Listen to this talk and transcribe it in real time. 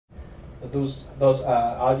that does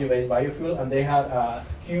algae-based biofuel, and they had a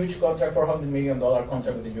huge contract, $400 million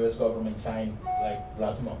contract with the U.S. government signed like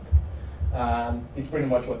last month. And it's pretty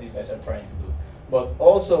much what these guys are trying to do. But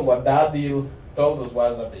also what that deal told us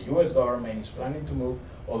was that the U.S. government is planning to move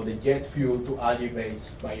all the jet fuel to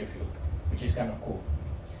algae-based biofuel, which is kind of cool.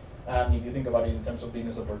 And if you think about it in terms of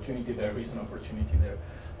business opportunity, there is an opportunity there.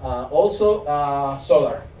 Also,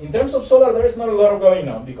 solar. In terms of solar, there is not a lot of going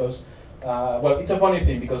on because, well, it's a funny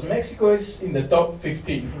thing because Mexico is in the top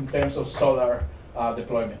 15 in terms of solar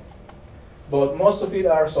deployment. But most of it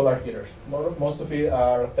are solar heaters. Most of it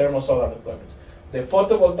are thermosolar deployments. The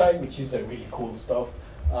photovoltaic, which is the really cool stuff,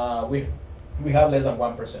 we have less than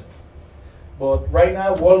 1%. But right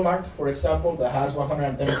now, Walmart, for example, that has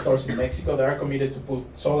 110 stores in Mexico, they are committed to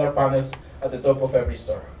put solar panels at the top of every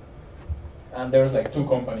store. And there's like 2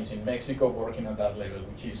 companies in Mexico working at that level,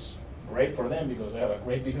 which is great for them because they have a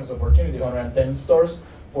great business opportunity, 110 stores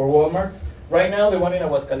for Walmart. Right now, the one in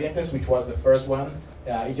Aguascalientes, which was the first one,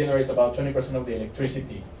 it generates about 20% of the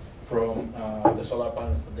electricity from the solar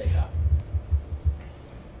panels that they have.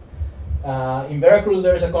 In Veracruz,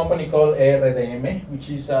 there is a company called ERDM, which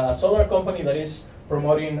is a solar company that is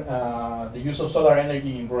promoting the use of solar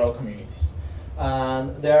energy in rural communities.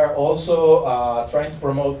 And they're also trying to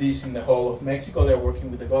promote this in the whole of Mexico. They're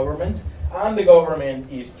working with the government, and the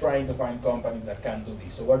government is trying to find companies that can do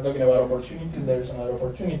this. So we're talking about opportunities. There's another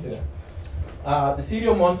opportunity there. The city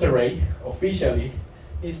of Monterrey, officially,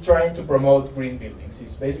 is trying to promote green buildings.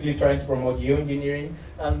 It's basically trying to promote geoengineering.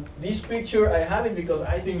 And this picture, I have it because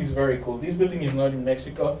I think it's very cool. This building is not in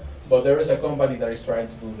Mexico, but there is a company that is trying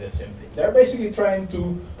to do the same thing. They're basically trying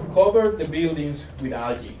to cover the buildings with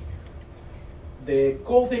algae. The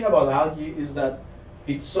cool thing about algae is that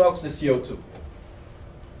it sucks the CO2.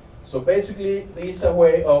 So basically, it's a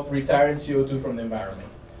way of retiring CO2 from the environment.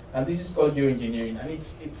 And this is called geoengineering, and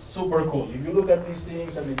it's super cool. If you look at these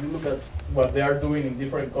things, and if you look at what they are doing in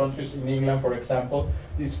different countries, in England, for example,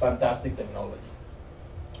 this is fantastic technology.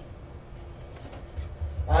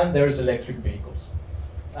 And there's electric vehicles.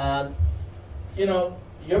 And, you know,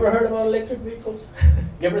 you ever heard about electric vehicles?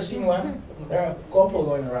 You ever seen one? There are a couple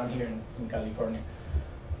going around here in California.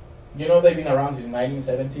 You know they've been around since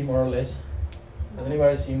 1970, more or less. Has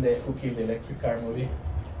anybody seen the Who Killed the Electric Car movie?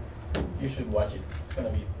 You should watch it. It's going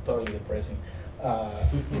to be totally depressing.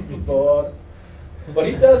 But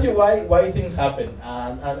it tells you why things happen.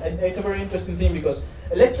 And it's a very interesting thing because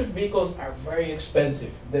electric vehicles are very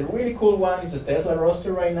expensive. The really cool one is a Tesla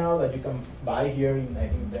Roadster right now that you can buy here in, I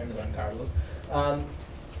think, there in San Carlos.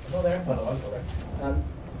 No, they're in Palo Alto, right? And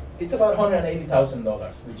it's about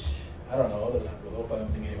 $180,000, which, I don't know, other than Rodolfo, I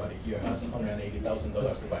don't think anybody here has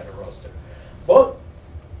 $180,000 to buy the Roadster. But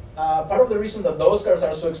part of the reason that those cars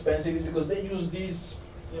are so expensive is because they use these,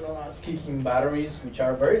 you know, ass-kicking batteries, which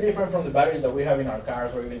are very different from the batteries that we have in our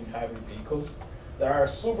cars or even in hybrid vehicles. They are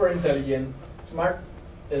super intelligent, smart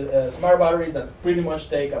batteries that pretty much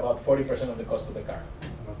take about 40% of the cost of the car.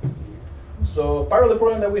 So part of the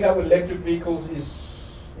problem that we have with electric vehicles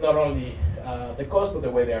is not only the cost, but the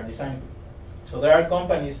way they are designed. So there are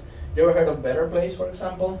companies. You ever heard of Better Place, for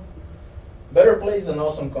example? Better Place is an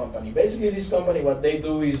awesome company. Basically, this company, what they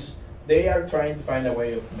do is they are trying to find a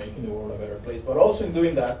way of making the world a better place. But also in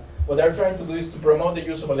doing that, what they're trying to do is to promote the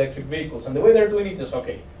use of electric vehicles. And the way they're doing it is,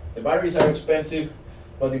 okay, the batteries are expensive,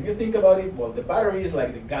 but if you think about it, well, the battery is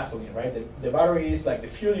like the gasoline, right? The battery is like the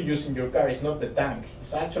fuel you use in your car. It's not the tank.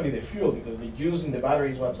 It's actually the fuel because the juice in the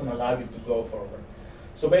battery is what's going to allow you to go forward.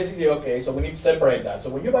 So basically, okay, so we need to separate that. So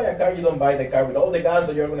when you buy a car, you don't buy the car with all the gas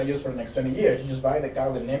that you're going to use for the next 20 years. You just buy the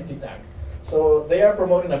car with an empty tank. So they are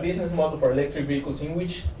promoting a business model for electric vehicles in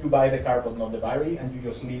which you buy the car but not the battery, and you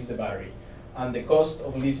just lease the battery. And the cost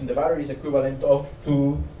of leasing the battery is equivalent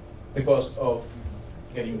to the cost of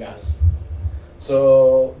getting gas.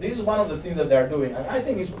 So this is one of the things that they're doing, and I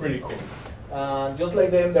think it's pretty cool. Just like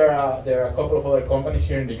them, there are a couple of other companies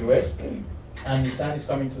here in the US, and Nissan is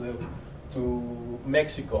coming to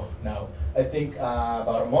Mexico now. I think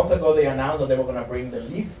about a month ago they announced that they were going to bring the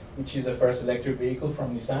Leaf, which is the first electric vehicle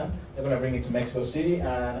from Nissan. They're going to bring it to Mexico City,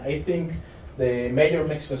 and I think the mayor of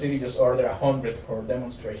Mexico City just ordered 100 for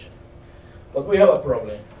demonstration. But we have a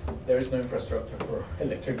problem. There is no infrastructure for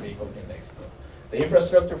electric vehicles in Mexico. The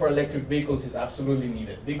infrastructure for electric vehicles is absolutely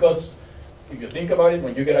needed because if you think about it,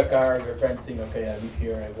 when you get a car, you're trying to think, okay, I live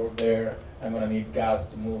here, I work there, I'm going to need gas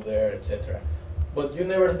to move there, etc. But you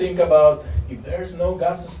never think about, if there's no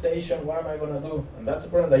gas station, what am I going to do? And that's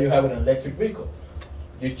the problem that you have with an electric vehicle.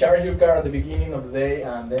 You charge your car at the beginning of the day,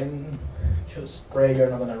 and then just pray you're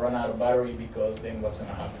not going to run out of battery, because then what's going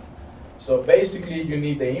to happen? So basically, you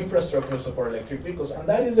need the infrastructure to support electric vehicles, and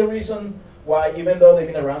that is the reason why, even though they've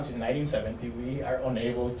been around since 1970, we are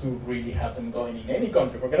unable to really have them going in any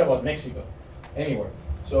country. Forget about Mexico, anywhere.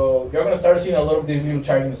 So you're going to start seeing a lot of these little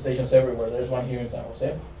charging stations everywhere. There's one here in San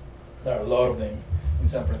Jose. There are a lot of them in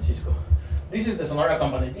San Francisco. This is the Sonora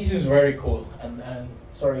company. This is very cool. And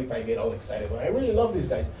sorry if I get all excited, but I really love these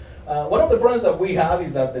guys. One of the problems that we have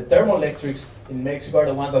is that the thermoelectrics in Mexico are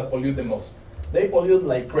the ones that pollute the most. They pollute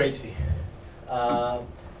like crazy.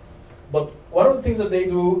 But one of the things that they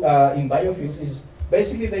do in biofuels is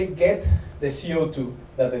basically they get the CO2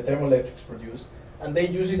 that the thermoelectrics produce, and they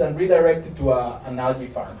use it and redirect it to an algae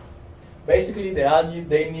farm. Basically, the algae,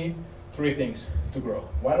 they need three things to grow.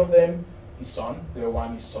 One of them is sun, the other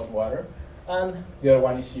one is salt water, and the other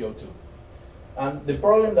one is CO2. And the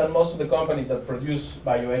problem that most of the companies that produce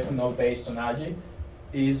bioethanol based on algae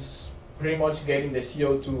is pretty much getting the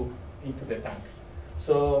CO2 into the tank.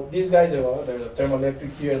 So these guys, there's a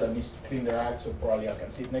thermoelectric here that needs to clean their act, so probably I can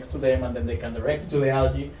sit next to them, and then they can direct it to the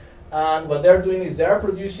algae. And what they're doing is they're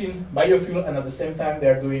producing biofuel, and at the same time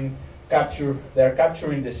they're doing they're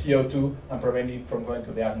capturing the CO2 and preventing it from going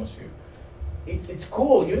to the atmosphere. It's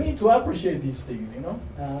cool. You need to appreciate these things, you know?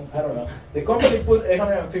 I don't know. The company put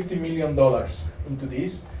 $850 million into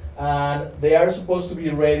this, and they are supposed to be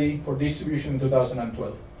ready for distribution in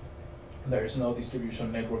 2012. There is no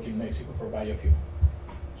distribution network in Mexico for biofuel,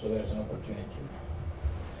 so there's an opportunity.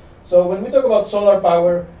 So when we talk about solar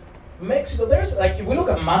power, Mexico, there's like, if we look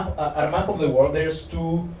at a map of the world, there's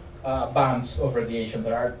two bands of radiation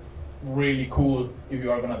that are really cool if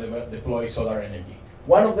you are going to deploy solar energy.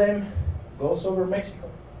 One of them goes over Mexico,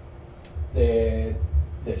 the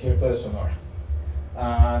Desierto de Sonora,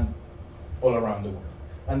 and all around the world.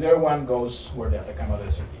 And the other one goes where the Atacama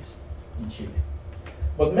Desert is, in Chile.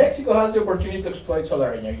 But Mexico has the opportunity to exploit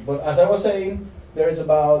solar energy. But as I was saying, there is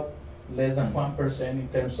about less than 1% in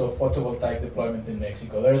terms of photovoltaic deployments in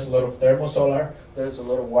Mexico. There's a lot of thermosolar, there's a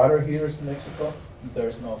lot of water heaters in Mexico,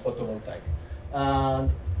 there's no photovoltaic. And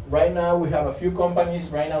right now we have a few companies.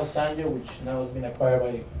 Right now Sanyo, which now has been acquired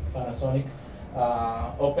by Panasonic,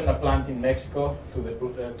 opened a plant in Mexico to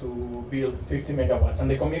build 50 megawatts. And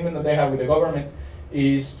the commitment that they have with the government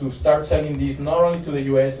is to start selling these not only to the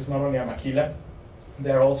US, it's not only a maquila,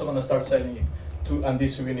 they're also going to start selling it to and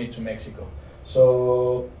distributing it to Mexico.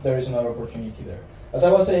 So there is another opportunity there. As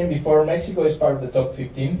I was saying before, Mexico is part of the top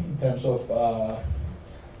 15 in terms of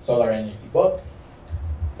solar energy. But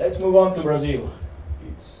let's move on to Brazil.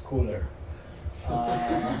 It's cooler.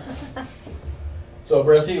 So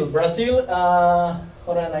Brazil,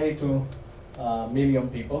 192 million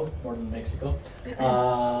people, more than Mexico.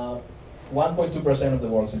 1.2% of the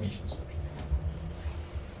world's emissions.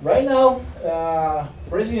 Right now,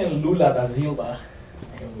 President Lula da Silva, I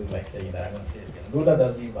always like saying that, I'm going to say it again, Lula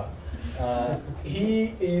da Silva,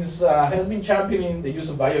 he has been championing the use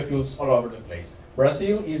of biofuels all over the place.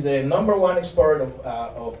 Brazil is the #1 exporter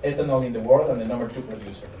of ethanol in the world and the #2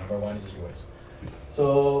 producer. The #1 is the US.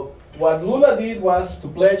 So what Lula did was to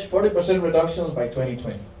pledge 40% reductions by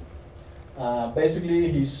 2020. Basically,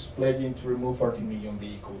 he's pledging to remove 40 million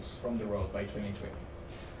vehicles from the road by 2020.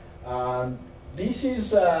 This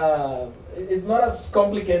is, it's not as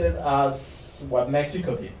complicated as what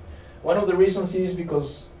Mexico did. One of the reasons is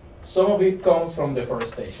because some of it comes from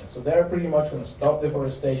deforestation. So they're pretty much going to stop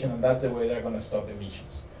deforestation, and that's the way they're going to stop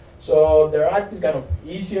emissions. So their act is kind of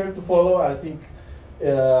easier to follow. I think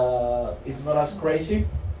it's not as crazy,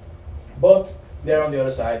 but they're on the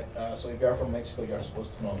other side. So if you're from Mexico, you're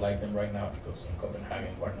supposed to not like them right now because in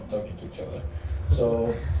Copenhagen we're not talking to each other.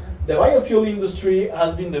 So the biofuel industry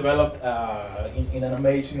has been developed in an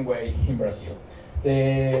amazing way in Brazil.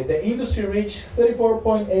 The industry reached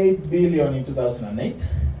 34.8 billion in 2008,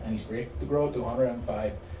 and is projected to grow to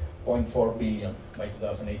 105.4 billion by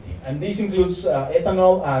 2018. And this includes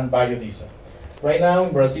ethanol and biodiesel. Right now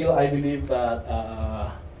in Brazil, I believe that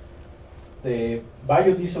the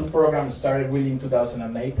biodiesel program started really in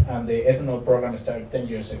 2008, and the ethanol program started 10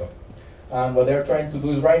 years ago. And what they're trying to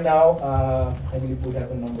do is right now, I believe we have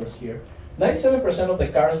the numbers here, 97% of the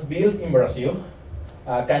cars built in Brazil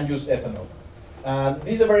can use ethanol. And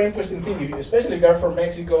this is a very interesting thing, especially if you're from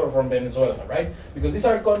Mexico or from Venezuela, right? Because these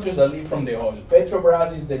are countries that live from the oil.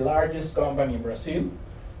 Petrobras is the largest company in Brazil,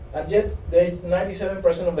 and yet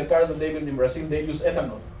 97% of the cars that they build in Brazil, they use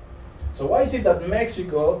ethanol. So why is it that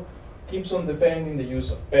Mexico keeps on defending the use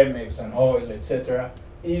of Pemex and oil, etc.,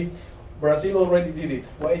 if Brazil already did it?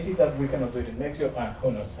 Why is it that we cannot do it in Mexico?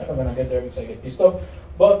 Who knows? I'm not going to get there because I get pissed off.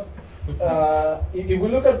 But if we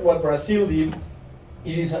look at what Brazil did,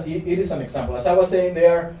 it is an example. As I was saying, they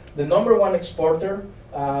are the #1 exporter.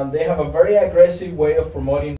 They have a very aggressive way of promoting